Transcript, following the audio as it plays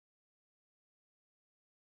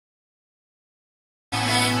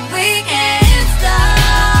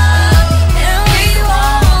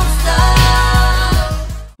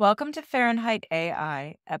Welcome to Fahrenheit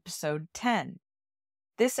AI, episode 10.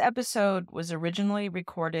 This episode was originally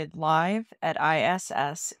recorded live at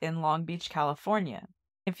ISS in Long Beach, California.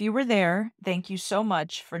 If you were there, thank you so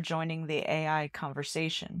much for joining the AI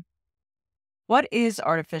conversation. What is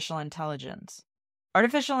artificial intelligence?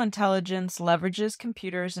 Artificial intelligence leverages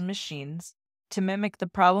computers and machines to mimic the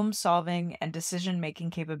problem-solving and decision-making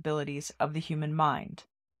capabilities of the human mind.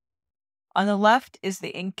 On the left is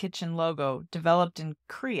the Ink Kitchen logo developed in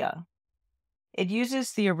Korea. It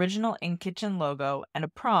uses the original Ink Kitchen logo and a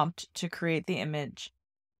prompt to create the image.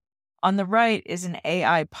 On the right is an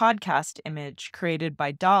AI podcast image created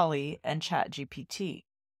by Dolly and ChatGPT.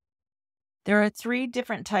 There are three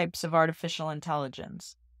different types of artificial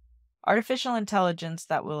intelligence: artificial intelligence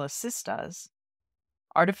that will assist us,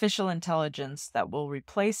 artificial intelligence that will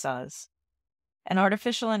replace us, and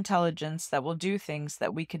artificial intelligence that will do things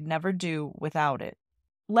that we could never do without it.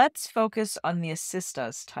 Let's focus on the assist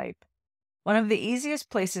us type. One of the easiest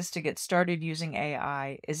places to get started using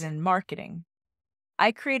AI is in marketing.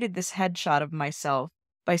 I created this headshot of myself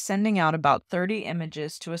by sending out about 30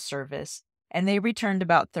 images to a service, and they returned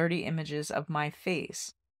about 30 images of my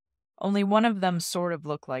face. Only one of them sort of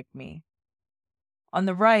looked like me. On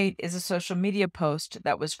the right is a social media post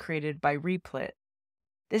that was created by Replit.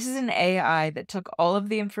 This is an AI that took all of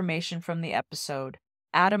the information from the episode,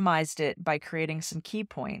 atomized it by creating some key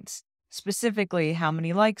points, specifically how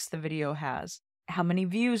many likes the video has, how many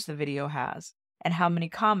views the video has, and how many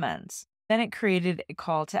comments. Then it created a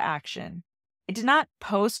call to action. It did not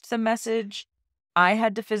post the message. I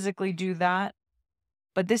had to physically do that.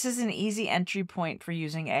 But this is an easy entry point for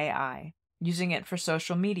using AI, using it for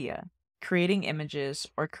social media, creating images,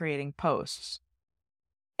 or creating posts.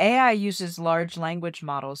 AI uses large language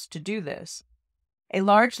models to do this. A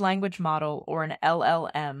large language model, or an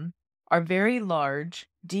LLM, are very large,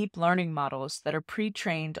 deep learning models that are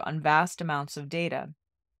pre-trained on vast amounts of data.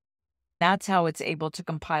 That's how it's able to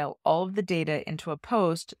compile all of the data into a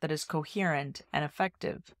post that is coherent and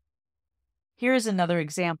effective. Here is another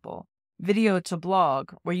example: video to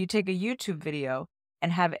blog, where you take a YouTube video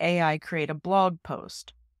and have AI create a blog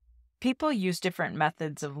post. People use different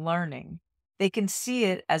methods of learning. They can see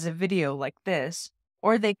it as a video like this,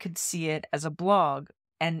 or they could see it as a blog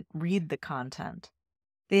and read the content.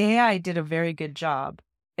 The AI did a very good job.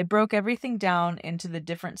 It broke everything down into the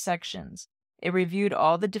different sections. It reviewed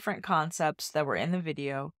all the different concepts that were in the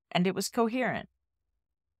video, and it was coherent.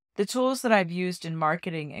 The tools that I've used in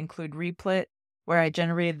marketing include Replit, where I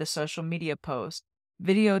generated the social media post,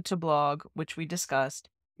 video to blog, which we discussed,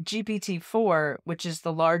 GPT-4, which is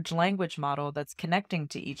the large language model that's connecting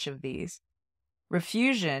to each of these.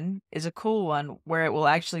 Refusion is a cool one where it will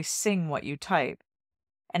actually sing what you type.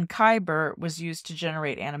 And Kyber was used to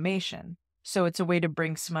generate animation, so it's a way to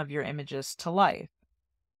bring some of your images to life.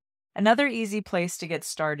 Another easy place to get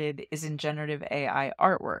started is in generative AI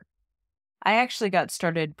artwork. I actually got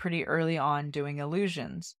started pretty early on doing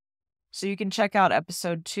illusions, so you can check out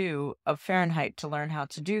episode 2 of Fahrenheit to learn how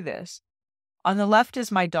to do this. On the left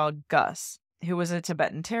is my dog Gus, who was a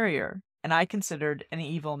Tibetan Terrier, and I considered an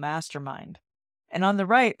evil mastermind. And on the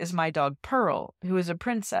right is my dog Pearl, who is a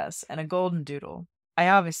princess and a golden doodle. I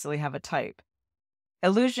obviously have a type.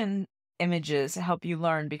 Illusion images help you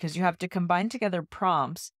learn because you have to combine together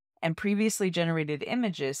prompts and previously generated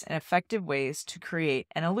images in effective ways to create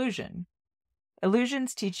an illusion.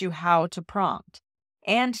 Illusions teach you how to prompt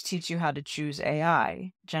and teach you how to choose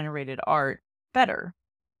AI, generated art, better,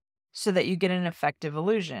 so that you get an effective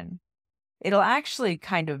illusion. It'll actually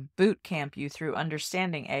kind of boot camp you through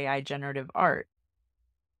understanding AI generative art.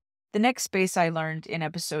 The next space I learned in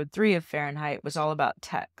episode 3 of Fahrenheit was all about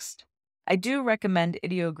text. I do recommend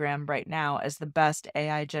Ideogram right now as the best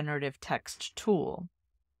AI generative text tool.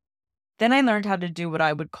 Then I learned how to do what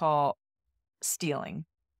I would call stealing.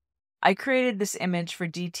 I created this image for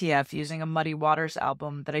DTF using a Muddy Waters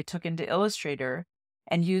album that I took into Illustrator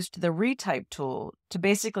and used the retype tool to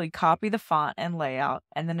basically copy the font and layout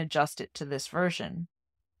and then adjust it to this version.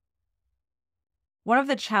 One of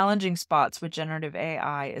the challenging spots with generative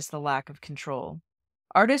AI is the lack of control.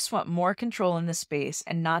 Artists want more control in the space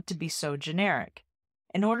and not to be so generic.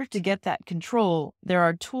 In order to get that control, there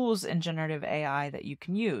are tools in generative AI that you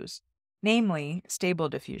can use, namely Stable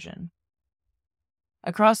Diffusion.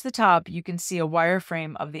 Across the top, you can see a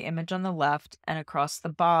wireframe of the image on the left, and across the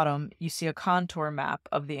bottom, you see a contour map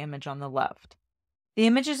of the image on the left. The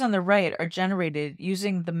images on the right are generated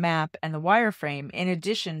using the map and the wireframe in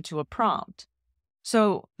addition to a prompt.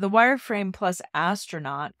 So the wireframe plus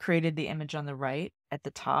astronaut created the image on the right at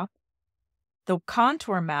the top. The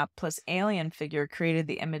contour map plus alien figure created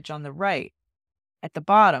the image on the right at the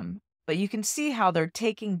bottom, but you can see how they're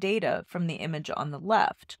taking data from the image on the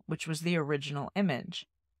left, which was the original image.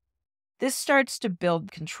 This starts to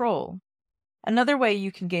build control. Another way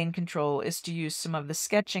you can gain control is to use some of the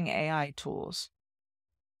sketching AI tools.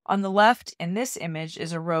 On the left in this image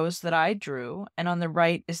is a rose that I drew, and on the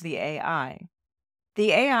right is the AI.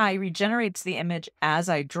 The AI regenerates the image as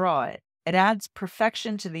I draw it. It adds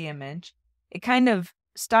perfection to the image. It kind of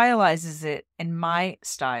stylizes it in my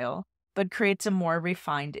style, but creates a more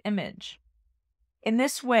refined image. In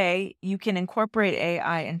this way, you can incorporate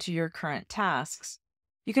AI into your current tasks.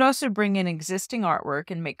 You can also bring in existing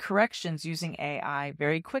artwork and make corrections using AI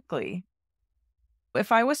very quickly.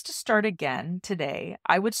 If I was to start again today,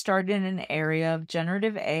 I would start in an area of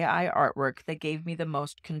generative AI artwork that gave me the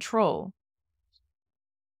most control.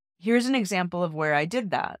 Here's an example of where I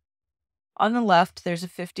did that. On the left, there's a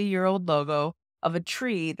 50-year-old logo of a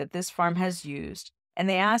tree that this farm has used, and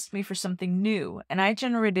they asked me for something new, and I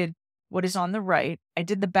generated what is on the right. I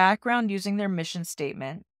did the background using their mission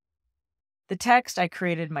statement. The text I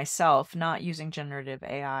created myself, not using generative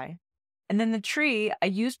AI. And then the tree, I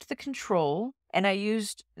used the control, and I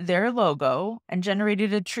used their logo and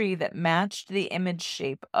generated a tree that matched the image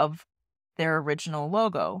shape of their original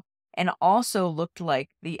logo and also looked like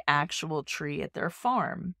the actual tree at their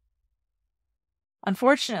farm.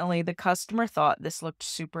 Unfortunately, the customer thought this looked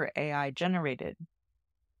super AI generated.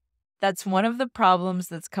 That's one of the problems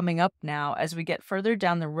that's coming up now as we get further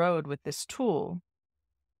down the road with this tool.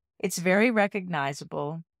 It's very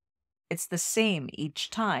recognizable. It's the same each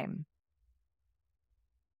time.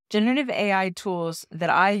 Generative AI tools that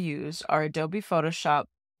I use are Adobe Photoshop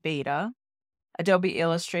Beta, Adobe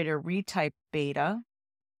Illustrator Beta,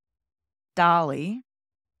 Dolly,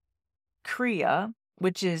 Crea,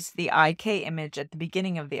 which is the IK image at the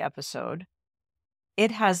beginning of the episode.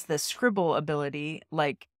 It has the scribble ability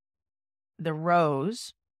like the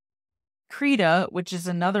rose. Krita, which is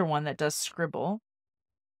another one that does scribble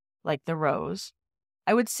like the rose.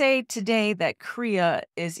 I would say today that Crea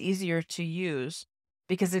is easier to use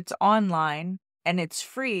because it's online and it's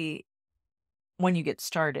free when you get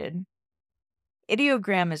started.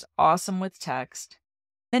 Ideogram is awesome with text.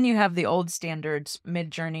 Then you have the old standards,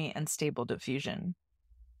 Midjourney and Stable Diffusion.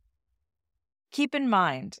 Keep in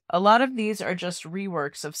mind, a lot of these are just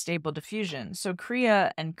reworks of Stable Diffusion, so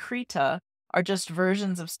Crea and Krita are just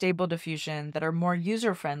versions of Stable Diffusion that are more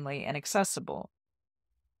user-friendly and accessible.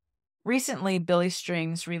 Recently, Billy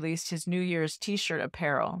Strings released his New Year's t-shirt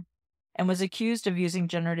apparel and was accused of using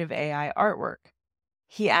generative AI artwork.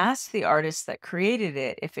 He asked the artist that created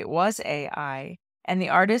it if it was AI, and the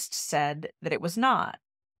artist said that it was not.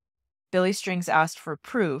 Billy Strings asked for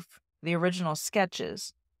proof, the original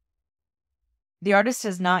sketches. The artist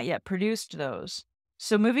has not yet produced those.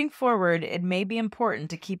 So moving forward, it may be important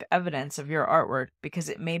to keep evidence of your artwork because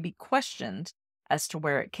it may be questioned as to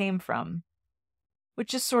where it came from,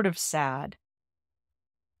 which is sort of sad.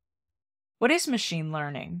 What is machine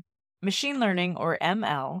learning? Machine learning, or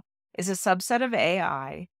ML, is a subset of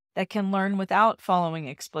AI that can learn without following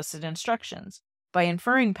explicit instructions by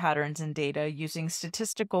inferring patterns in data using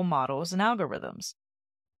statistical models and algorithms.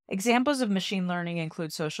 Examples of machine learning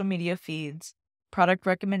include social media feeds, product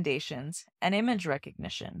recommendations, and image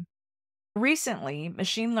recognition. Recently,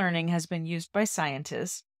 machine learning has been used by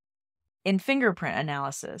scientists in fingerprint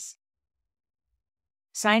analysis.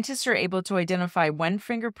 Scientists are able to identify when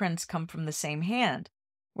fingerprints come from the same hand,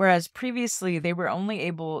 whereas previously they were only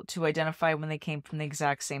able to identify when they came from the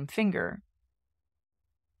exact same finger.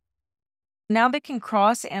 Now they can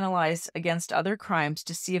cross-analyze against other crimes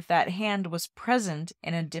to see if that hand was present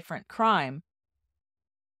in a different crime.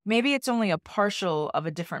 Maybe it's only a partial of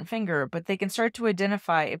a different finger, but they can start to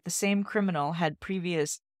identify if the same criminal had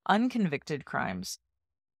previous unconvicted crimes.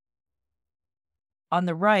 On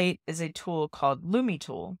the right is a tool called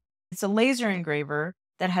LumiTool. It's a laser engraver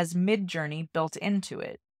that has Midjourney built into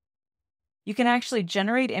it. You can actually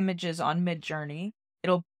generate images on Midjourney.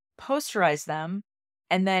 It'll posterize them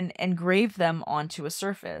and then engrave them onto a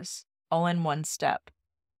surface, all in one step.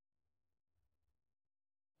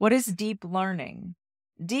 What is deep learning?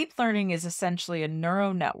 Deep learning is essentially a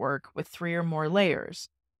neural network with 3 or more layers.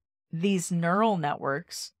 These neural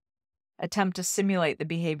networks attempt to simulate the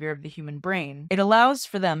behavior of the human brain. It allows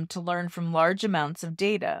for them to learn from large amounts of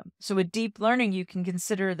data. So with deep learning, you can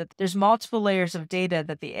consider that there's multiple layers of data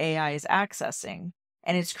that the AI is accessing,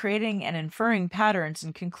 and it's creating and inferring patterns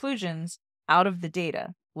and conclusions out of the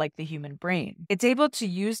data, like the human brain. It's able to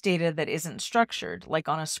use data that isn't structured, like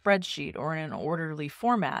on a spreadsheet or in an orderly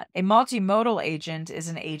format. A multimodal agent is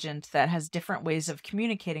an agent that has different ways of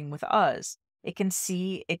communicating with us. It can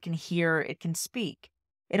see, it can hear, it can speak.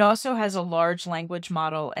 It also has a large language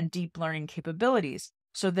model and deep learning capabilities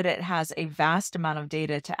so that it has a vast amount of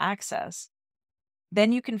data to access.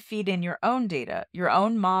 Then you can feed in your own data, your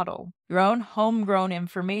own model, your own homegrown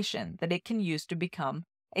information that it can use to become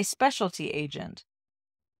a specialty agent.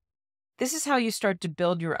 This is how you start to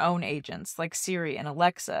build your own agents like Siri and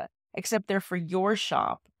Alexa, except they're for your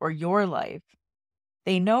shop or your life.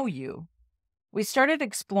 They know you. We started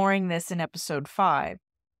exploring this in episode 5.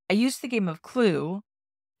 I used the game of Clue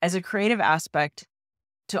as a creative aspect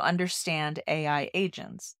to understand AI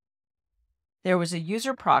agents. There was a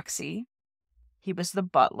user proxy. He was the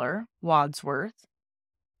butler, Wadsworth.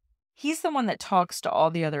 He's the one that talks to all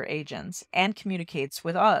the other agents and communicates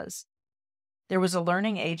with us. There was a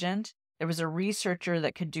learning agent. There was a researcher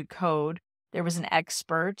that could do code. There was an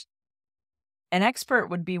expert. An expert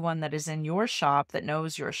would be one that is in your shop that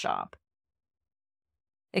knows your shop.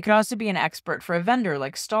 It could also be an expert for a vendor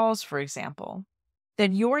like Stalls, for example.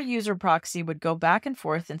 Then your user proxy would go back and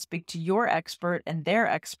forth and speak to your expert and their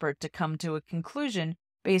expert to come to a conclusion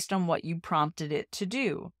based on what you prompted it to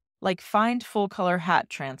do, like find full color hat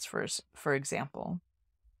transfers, for example.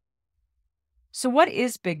 So what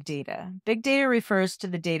is big data? Big data refers to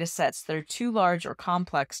the data sets that are too large or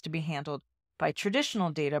complex to be handled by traditional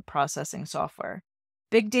data processing software.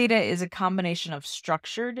 Big data is a combination of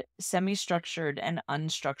structured, semi-structured, and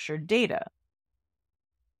unstructured data.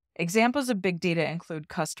 Examples of big data include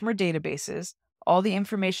customer databases, all the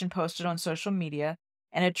information posted on social media,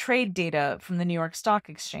 and a trade data from the New York Stock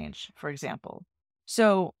Exchange, for example.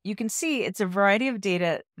 So you can see it's a variety of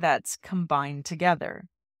data that's combined together.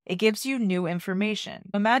 It gives you new information.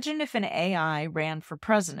 Imagine if an AI ran for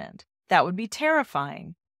president. That would be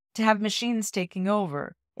terrifying. To have machines taking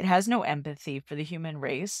over. It has no empathy for the human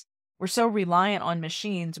race. We're so reliant on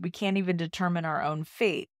machines, we can't even determine our own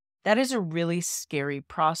fate. That is a really scary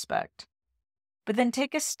prospect. But then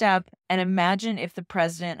take a step and imagine if the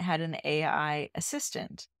president had an AI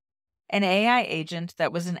assistant, an AI agent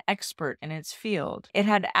that was an expert in its field. It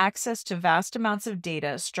had access to vast amounts of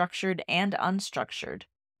data, structured and unstructured.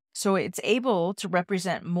 So it's able to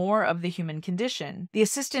represent more of the human condition. The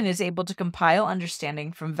assistant is able to compile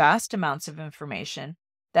understanding from vast amounts of information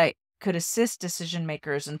that could assist decision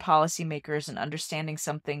makers and policymakers in understanding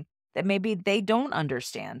something that maybe they don't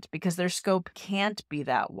understand because their scope can't be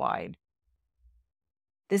that wide.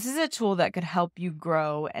 This is a tool that could help you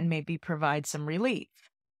grow and maybe provide some relief.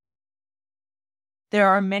 There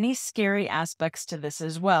are many scary aspects to this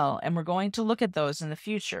as well, and we're going to look at those in the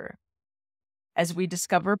future. As we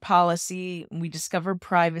discover policy, we discover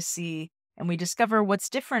privacy, and we discover what's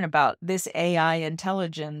different about this AI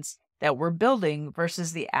intelligence that we're building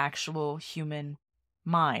versus the actual human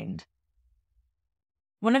mind.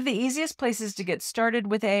 One of the easiest places to get started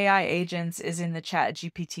with AI agents is in the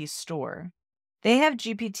ChatGPT store. They have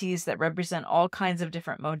GPTs that represent all kinds of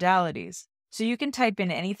different modalities, so you can type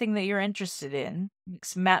in anything that you're interested in.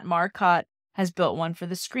 Matt Marcotte has built one for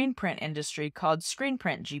the screen print industry called Screen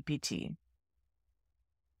Print GPT.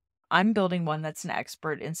 I'm building one that's an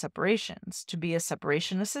expert in separations to be a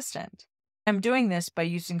separation assistant. I'm doing this by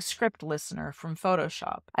using Script Listener from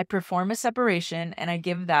Photoshop. I perform a separation and I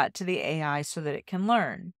give that to the AI so that it can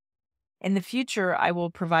learn. In the future, I will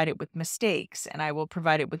provide it with mistakes and I will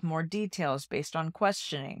provide it with more details based on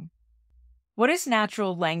questioning. What is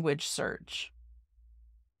natural language search?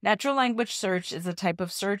 Natural language search is a type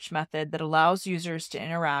of search method that allows users to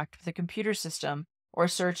interact with a computer system or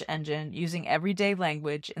search engine using everyday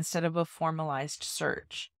language instead of a formalized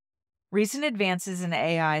search. Recent advances in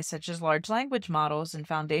AI, such as large language models and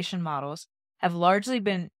foundation models, have largely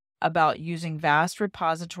been about using vast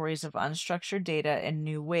repositories of unstructured data in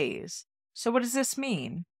new ways. So what does this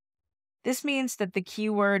mean? This means that the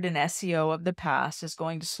keyword and SEO of the past is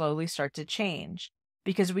going to slowly start to change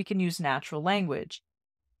because we can use natural language.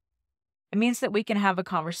 It means that we can have a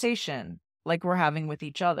conversation like we're having with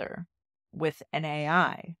each other, with an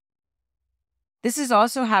AI. This is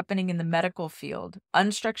also happening in the medical field.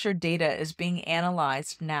 Unstructured data is being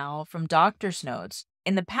analyzed now from doctor's notes.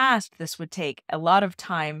 In the past, this would take a lot of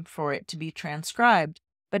time for it to be transcribed,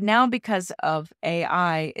 but now because of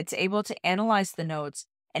AI, it's able to analyze the notes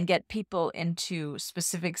and get people into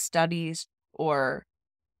specific studies or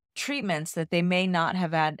treatments that they may not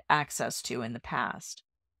have had access to in the past.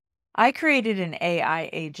 I created an AI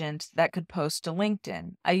agent that could post to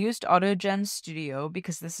LinkedIn. I used AutoGen Studio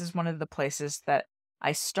because this is one of the places that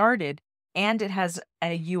I started, and it has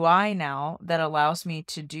a UI now that allows me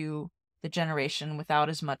to do the generation without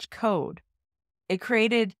as much code. It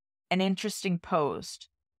created an interesting post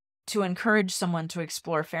to encourage someone to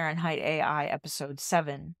explore Farenheit AI episode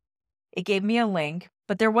 7. It gave me a link,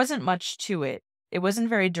 but there wasn't much to it. It wasn't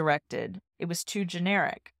very directed. It was too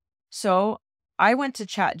generic. So I went to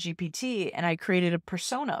ChatGPT and I created a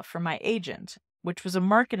persona for my agent, which was a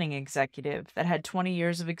marketing executive that had 20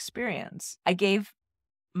 years of experience. I gave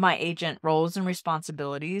my agent roles and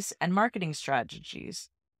responsibilities and marketing strategies.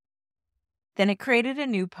 Then it created a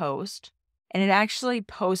new post, and it actually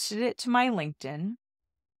posted it to my LinkedIn.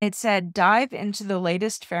 It said, dive into the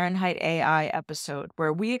latest Farenheit AI episode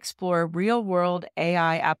where we explore real-world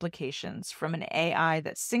AI applications from an AI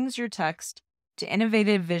that sings your text to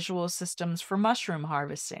innovative visual systems for mushroom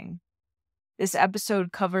harvesting. This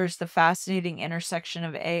episode covers the fascinating intersection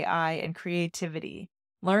of AI and creativity.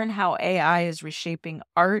 Learn how AI is reshaping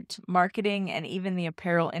art, marketing, and even the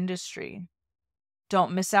apparel industry.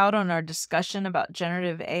 Don't miss out on our discussion about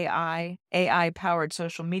generative AI, AI-powered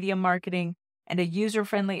social media marketing, and a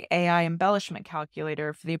user-friendly AI embellishment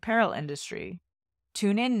calculator for the apparel industry.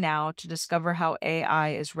 Tune in now to discover how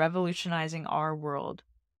AI is revolutionizing our world.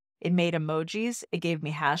 It made emojis, it gave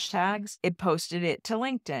me hashtags, it posted it to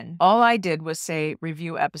LinkedIn. All I did was say,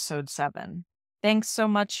 review episode 7. Thanks so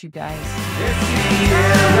much, you guys.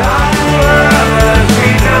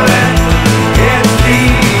 It's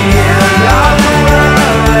the